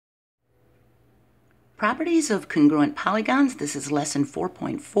Properties of congruent polygons. This is lesson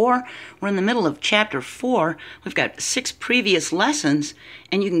 4.4. We're in the middle of chapter 4. We've got 6 previous lessons,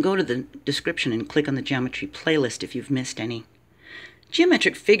 and you can go to the description and click on the geometry playlist if you've missed any.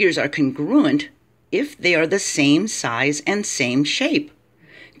 Geometric figures are congruent if they are the same size and same shape.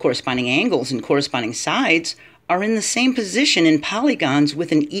 Corresponding angles and corresponding sides are in the same position in polygons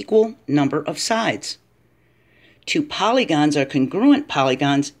with an equal number of sides. 2 polygons are congruent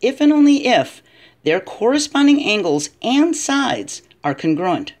polygons if and only if their corresponding angles and sides are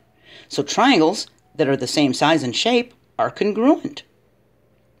congruent. So triangles that are the same size and shape are congruent.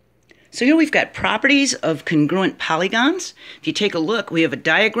 So here we've got properties of congruent polygons. If you take a look, we have a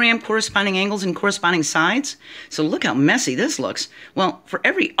diagram, corresponding angles and corresponding sides. So look how messy this looks. Well, for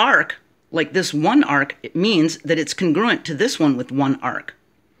every arc, like this one arc, it means that it's congruent to this one with one arc.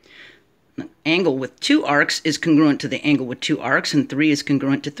 The angle with 2 arcs is congruent to the angle with 2 arcs, and 3 is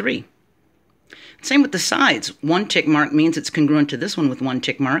congruent to 3. Same with the sides. 1 tick mark means it's congruent to this one with 1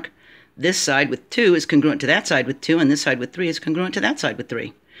 tick mark. This side with 2 is congruent to that side with 2, and this side with 3 is congruent to that side with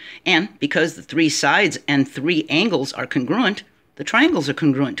 3. And because the 3 sides and 3 angles are congruent, the triangles are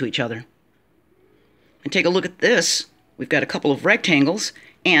congruent to each other. And take a look at this. We've got a couple of rectangles,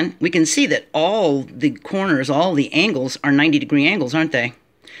 and we can see that all the corners, all the angles are 90-degree angles, aren't they?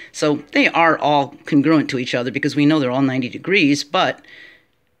 So they are all congruent to each other because we know they're all 90 degrees, but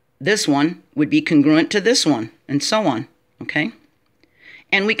this one would be congruent to this one, and so on, okay?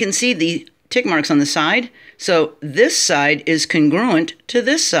 And we can see the tick marks on the side, so this side is congruent to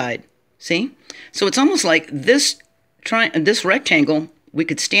this side, see? So it's almost like this rectangle, we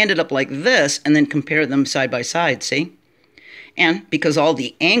could stand it up like this and then compare them side by side, see? And because all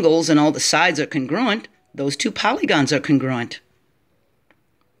the angles and all the sides are congruent, those 2 polygons are congruent.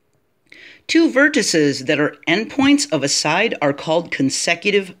 2 vertices that are endpoints of a side are called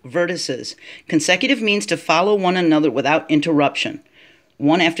consecutive vertices. Consecutive means to follow one another without interruption,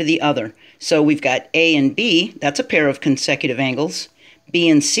 one after the other. So we've got A and B, that's a pair of consecutive angles. B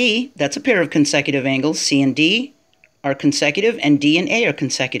and C, that's a pair of consecutive angles. C and D are consecutive, and D and A are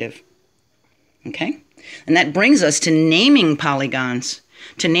consecutive. Okay? And that brings us to naming polygons.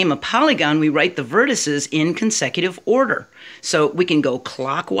 To name a polygon, we write the vertices in consecutive order. So we can go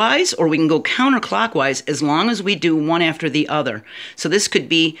clockwise or we can go counterclockwise as long as we do one after the other. So this could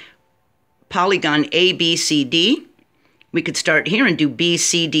be polygon A, B, C, D. We could start here and do B,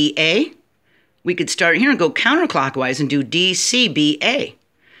 C, D, A. We could start here and go counterclockwise and do D, C, B, A.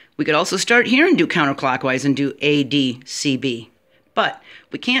 We could also start here and do counterclockwise and do A, D, C, B. But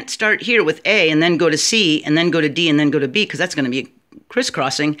we can't start here with A and then go to C and then go to D and then go to B because that's going to be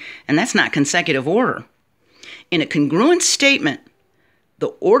crisscrossing, and that's not consecutive order. In a congruent statement, the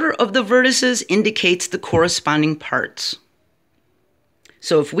order of the vertices indicates the corresponding parts.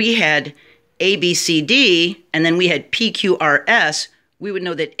 So if we had A, B, C, D, and then we had P, Q, R, S, we would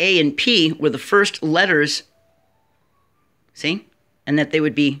know that A and P were the first letters, see? And that they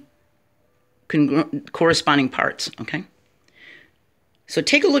would be corresponding parts, okay? So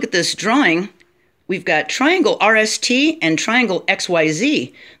take a look at this drawing. We've got triangle RST and triangle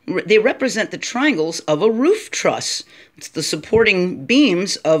XYZ. They represent the triangles of a roof truss. It's the supporting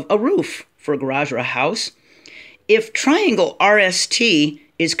beams of a roof for a garage or a house. If triangle RST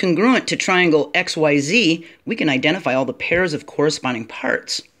is congruent to triangle XYZ, we can identify all the pairs of corresponding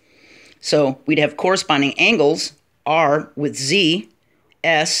parts. So we'd have corresponding angles, R with Z,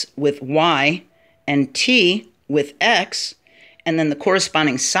 S with Y, and T with X, and then the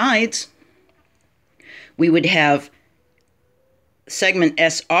corresponding sides, we would have segment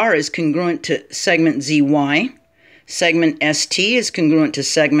SR is congruent to segment ZY, segment ST is congruent to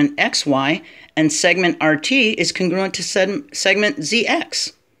segment XY, and segment RT is congruent to segment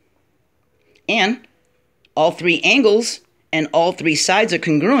ZX. And all 3 angles and all 3 sides are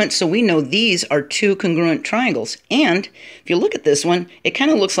congruent, so we know these are 2 congruent triangles. And if you look at this one, it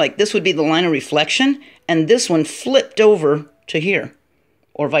kind of looks like this would be the line of reflection, and this one flipped over to here.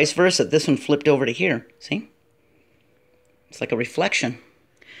 Or vice versa, this one flipped over to here, see? It's like a reflection.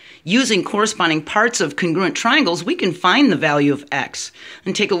 Using corresponding parts of congruent triangles, we can find the value of x.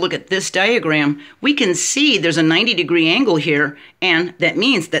 And take a look at this diagram. We can see there's a 90-degree angle here, and that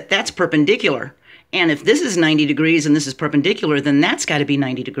means that that's perpendicular. And if this is 90 degrees and this is perpendicular, then that's got to be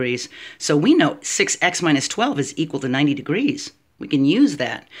 90 degrees. So we know 6x minus 12 is equal to 90 degrees. We can use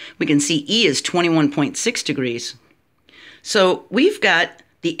that. We can see E is 21.6 degrees. So we've got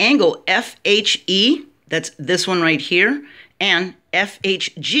the angle FHE, that's this one right here, and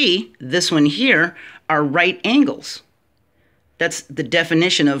FHG, this one here, are right angles. That's the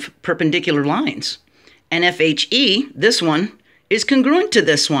definition of perpendicular lines. And FHE, this one, is congruent to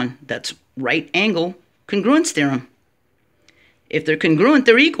this one. That's right angle Congruence theorem. If they're congruent,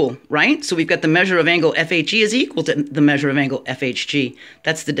 they're equal, right? So we've got the measure of angle FHE is equal to the measure of angle FHG.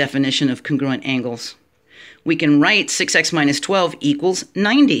 That's the definition of congruent angles. We can write 6x minus 12 equals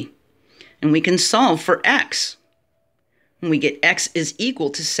 90. And we can solve for x. And we get x is equal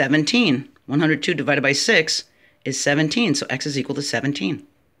to 17. 102 divided by 6 is 17, so x is equal to 17.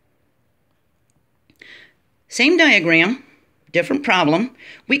 Same diagram, different problem.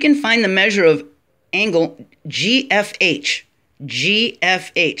 We can find the measure of angle GFH.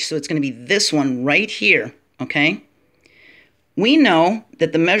 GFH, so it's going to be this one right here, okay? We know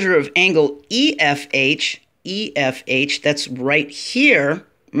that the measure of angle EFH, that's right here.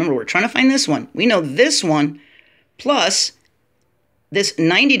 Remember, we're trying to find this one. We know this one plus this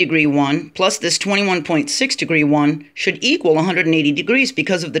 90-degree one plus this 21.6-degree one should equal 180 degrees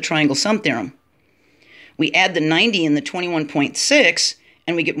because of the triangle sum theorem. We add the 90 and the 21.6,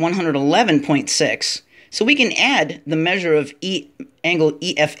 and we get 111.6. So we can add the measure of angle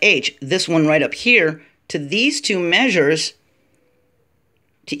EFH, this one right up here, to these two measures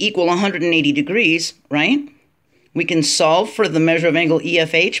to equal 180 degrees, right? We can solve for the measure of angle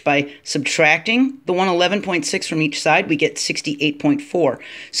EFH by subtracting the 111.6 from each side. We get 68.4.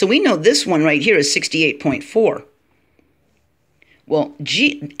 So we know this one right here is 68.4. Well,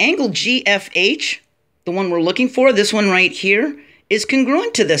 angle GFH, the one we're looking for, this one right here, is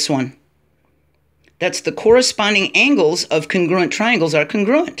congruent to this one. That's the corresponding angles of congruent triangles are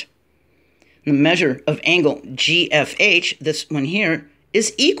congruent. The measure of angle GFH, this one here,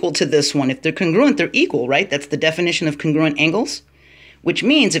 is equal to this one. If they're congruent, they're equal, right? That's the definition of congruent angles, which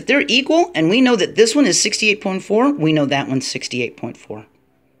means if they're equal, and we know that this one is 68.4, we know that one's 68.4.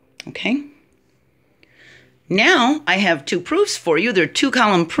 Okay? Now, I have two proofs for you. They're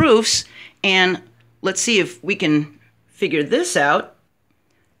two-column proofs, and let's see if we can figure this out.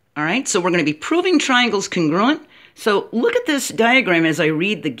 All right, so we're going to be proving triangles congruent. So look at this diagram as I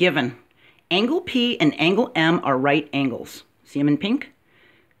read the given. Angle P and angle M are right angles. See them in pink?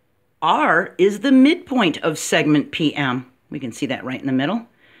 R is the midpoint of segment PM. We can see that right in the middle.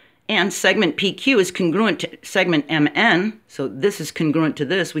 And segment PQ is congruent to segment MN. So this is congruent to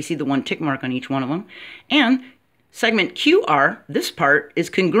this. We see the one tick mark on each one of them. And segment QR, this part, is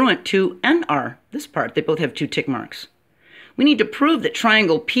congruent to NR, this part. They both have two tick marks. We need to prove that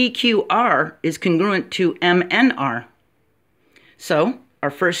triangle PQR is congruent to MNR. So our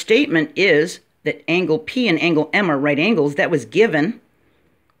first statement is that angle P and angle M are right angles. That was given.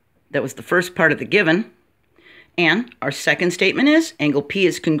 That was the first part of the given. And our second statement is angle P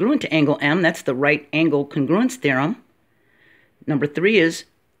is congruent to angle M. That's the right angle congruence theorem. Number 3 is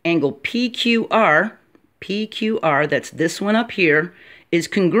angle PQR, that's this one up here, is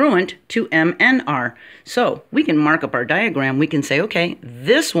congruent to MNR. So we can mark up our diagram. We can say, okay,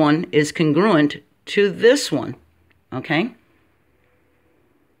 this one is congruent to this one, okay?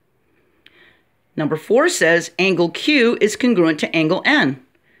 Number 4 says angle Q is congruent to angle N.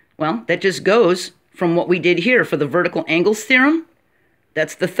 Well, that just goes from what we did here for the vertical angles theorem.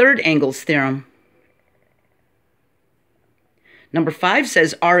 That's the third angles theorem. Number 5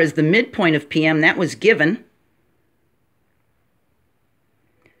 says R is the midpoint of PM. That was given.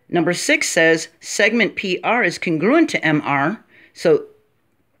 Number 6 says segment PR is congruent to MR. So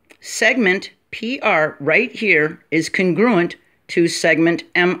segment PR right here is congruent to segment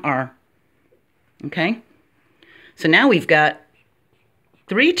MR. Okay? So now we've got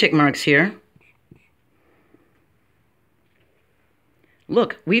 3 tick marks here.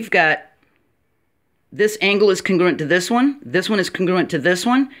 Look, we've got this angle is congruent to this one is congruent to this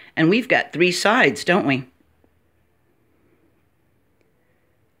one, and we've got 3 sides, don't we?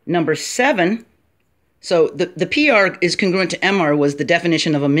 Number 7, so the PR is congruent to MR was the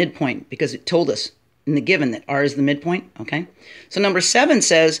definition of a midpoint because it told us in the given that R is the midpoint, okay? So number 7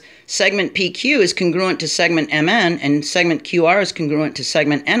 says segment PQ is congruent to segment MN and segment QR is congruent to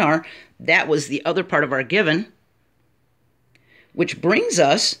segment NR. That was the other part of our given, which brings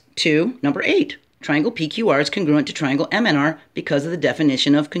us to number 8. Triangle PQR is congruent to triangle MNR because of the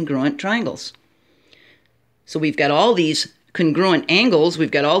definition of congruent triangles. So we've got all these congruent angles,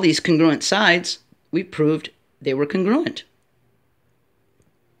 we've got all these congruent sides, we proved they were congruent.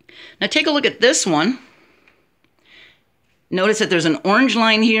 Now take a look at this one. Notice that there's an orange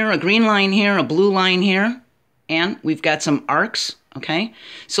line here, a green line here, a blue line here, and we've got some arcs, okay?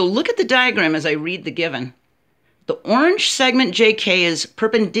 So look at the diagram as I read the given. The orange segment JK is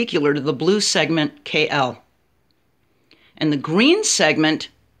perpendicular to the blue segment KL. And the green segment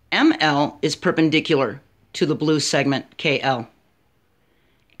ML is perpendicular to the blue segment KL.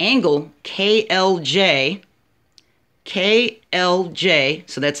 Angle KLJ,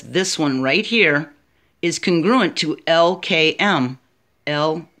 so that's this one right here, is congruent to LKM.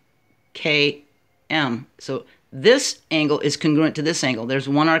 LKM. So this angle is congruent to this angle. There's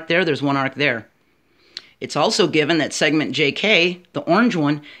one arc there, there's one arc there. It's also given that segment JK, the orange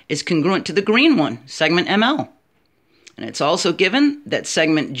one, is congruent to the green one, segment ML. And it's also given that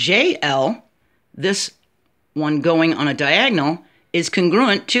segment JL, this one going on a diagonal, is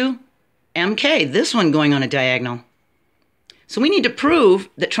congruent to MK, this one going on a diagonal. So we need to prove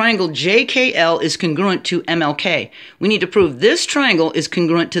that triangle JKL is congruent to MLK. We need to prove this triangle is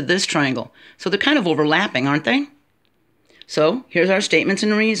congruent to this triangle. So they're kind of overlapping, aren't they? So here's our statements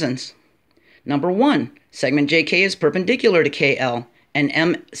and reasons. Number 1, segment JK is perpendicular to KL,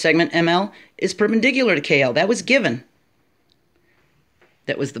 and segment ML is perpendicular to KL. That was given.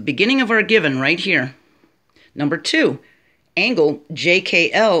 That was the beginning of our given right here. Number 2, angle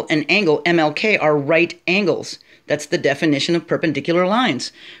JKL and angle MLK are right angles. That's the definition of perpendicular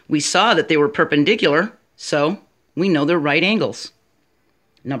lines. We saw that they were perpendicular, so we know they're right angles.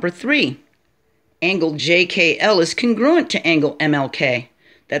 Number 3, angle JKL is congruent to angle MLK.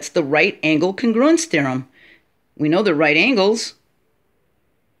 That's the right angle congruence theorem. We know they're right angles,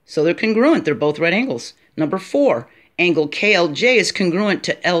 so they're congruent. They're both right angles. Number 4, angle KLJ is congruent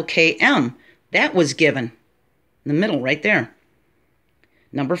to LKM. That was given in the middle right there.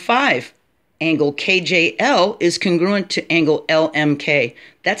 Number 5, angle KJL is congruent to angle LMK.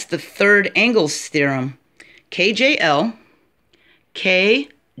 That's the third angles theorem. KJL,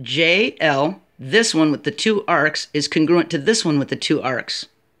 this one with the 2 arcs, is congruent to this one with the 2 arcs.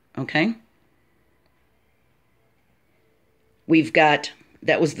 Okay? We've got,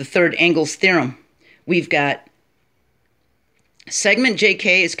 that was the third angles theorem. We've got segment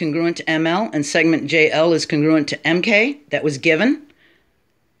JK is congruent to ML and segment JL is congruent to MK. That was given.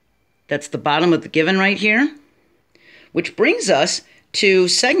 That's the bottom of the given right here. Which brings us to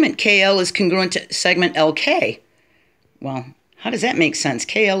segment KL is congruent to segment LK. Well, how does that make sense?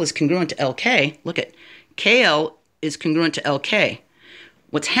 KL is congruent to LK. Look at KL is congruent to LK.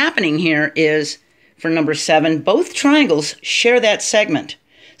 What's happening here is, for number 7, both triangles share that segment.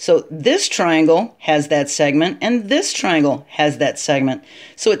 So this triangle has that segment, and this triangle has that segment.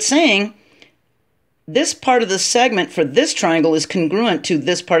 So it's saying this part of the segment for this triangle is congruent to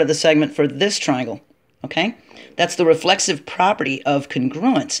this part of the segment for this triangle. Okay? That's the reflexive property of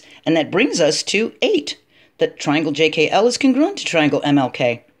congruence. And that brings us to 8, that triangle JKL is congruent to triangle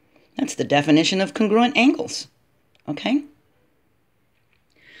MLK. That's the definition of congruent angles. Okay?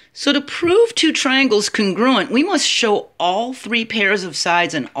 So to prove 2 triangles congruent, we must show all 3 pairs of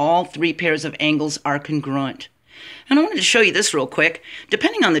sides and all 3 pairs of angles are congruent. And I wanted to show you this real quick.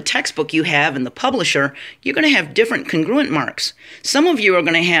 Depending on the textbook you have and the publisher, you're going to have different congruent marks. Some of you are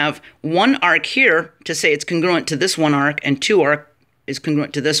going to have 1 arc here to say it's congruent to this 1 arc, and 2 arc is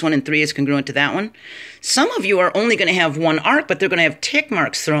congruent to this one, and 3 is congruent to that one. Some of you are only going to have 1 arc, but they're going to have tick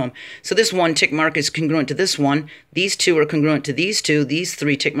marks thrown. So this 1 tick mark is congruent to this one. These 2 are congruent to these 2. These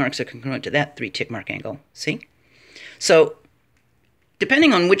 3 tick marks are congruent to that 3 tick mark angle. See? So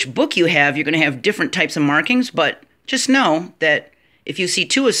depending on which book you have, you're going to have different types of markings, but just know that if you see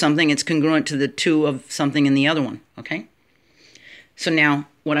 2 of something, it's congruent to the 2 of something in the other one. Okay? So now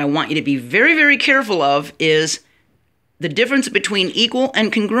what I want you to be very, very careful of is the difference between equal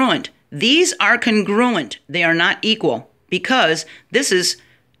and congruent. These are congruent. They are not equal because this is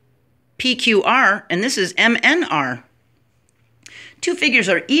PQR and this is MNR. 2 figures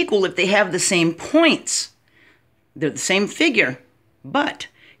are equal if they have the same points. They're the same figure. But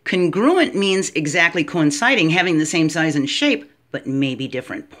congruent means exactly coinciding, having the same size and shape, but maybe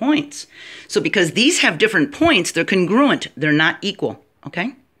different points. So because these have different points, they're congruent. They're not equal.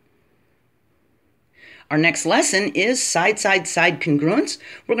 Okay? Our next lesson is side-side-side congruence.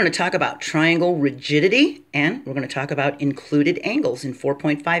 We're going to talk about triangle rigidity, and we're going to talk about included angles in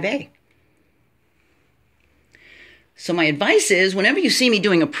 4.5a. So my advice is, whenever you see me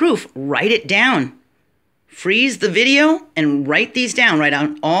doing a proof, write it down. Freeze the video and write these down. Write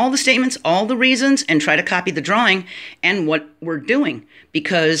down all the statements, all the reasons, and try to copy the drawing and what we're doing.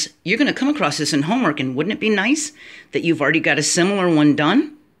 Because you're going to come across this in homework, and wouldn't it be nice that you've already got a similar one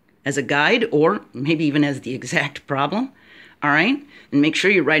done as a guide, or maybe even as the exact problem? All right? And make sure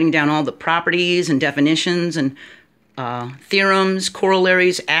you're writing down all the properties and definitions and theorems,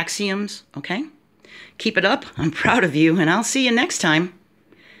 corollaries, axioms. Okay? Keep it up. I'm proud of you, and I'll see you next time.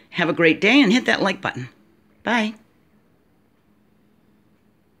 Have a great day, and hit that like button. Bye.